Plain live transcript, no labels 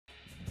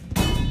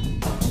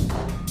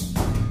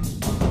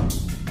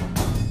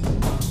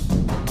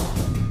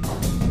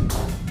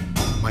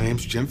My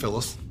name's Jim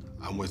Phillips.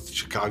 I'm with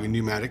Chicago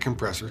Pneumatic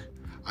Compressor.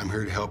 I'm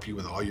here to help you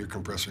with all your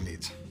compressor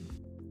needs.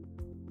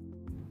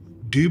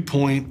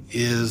 Dewpoint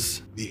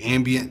is the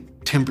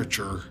ambient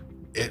temperature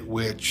at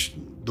which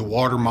the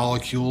water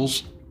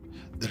molecules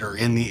that are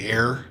in the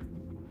air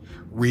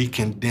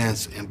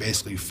recondense and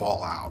basically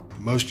fall out.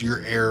 Most of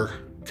your air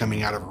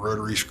coming out of a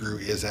rotary screw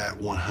is at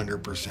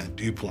 100%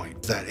 dew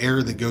point. That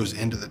air that goes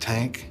into the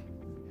tank,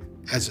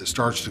 as it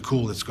starts to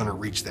cool, it's going to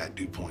reach that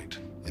dew point.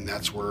 And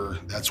that's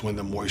when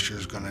the moisture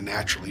is going to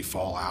naturally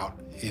fall out,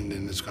 and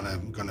then it's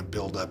going to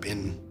build up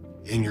in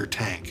your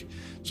tank.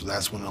 So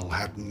that's when it'll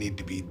need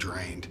to be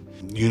drained.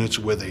 Units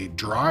with a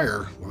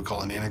dryer, what we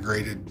call an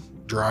integrated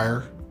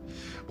dryer,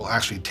 will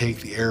actually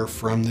take the air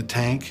from the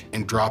tank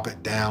and drop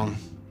it down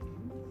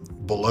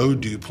below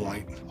dew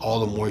point. All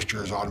the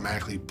moisture is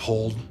automatically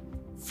pulled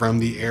from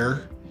the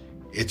air.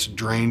 It's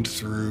drained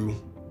through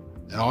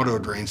an auto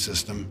drain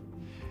system,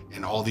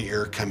 and all the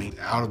air coming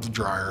out of the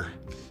dryer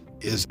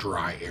is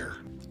dry air.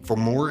 For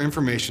more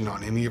information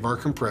on any of our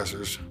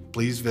compressors,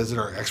 please visit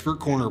our Expert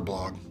Corner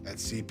blog at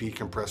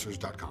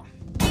cpcompressors.com.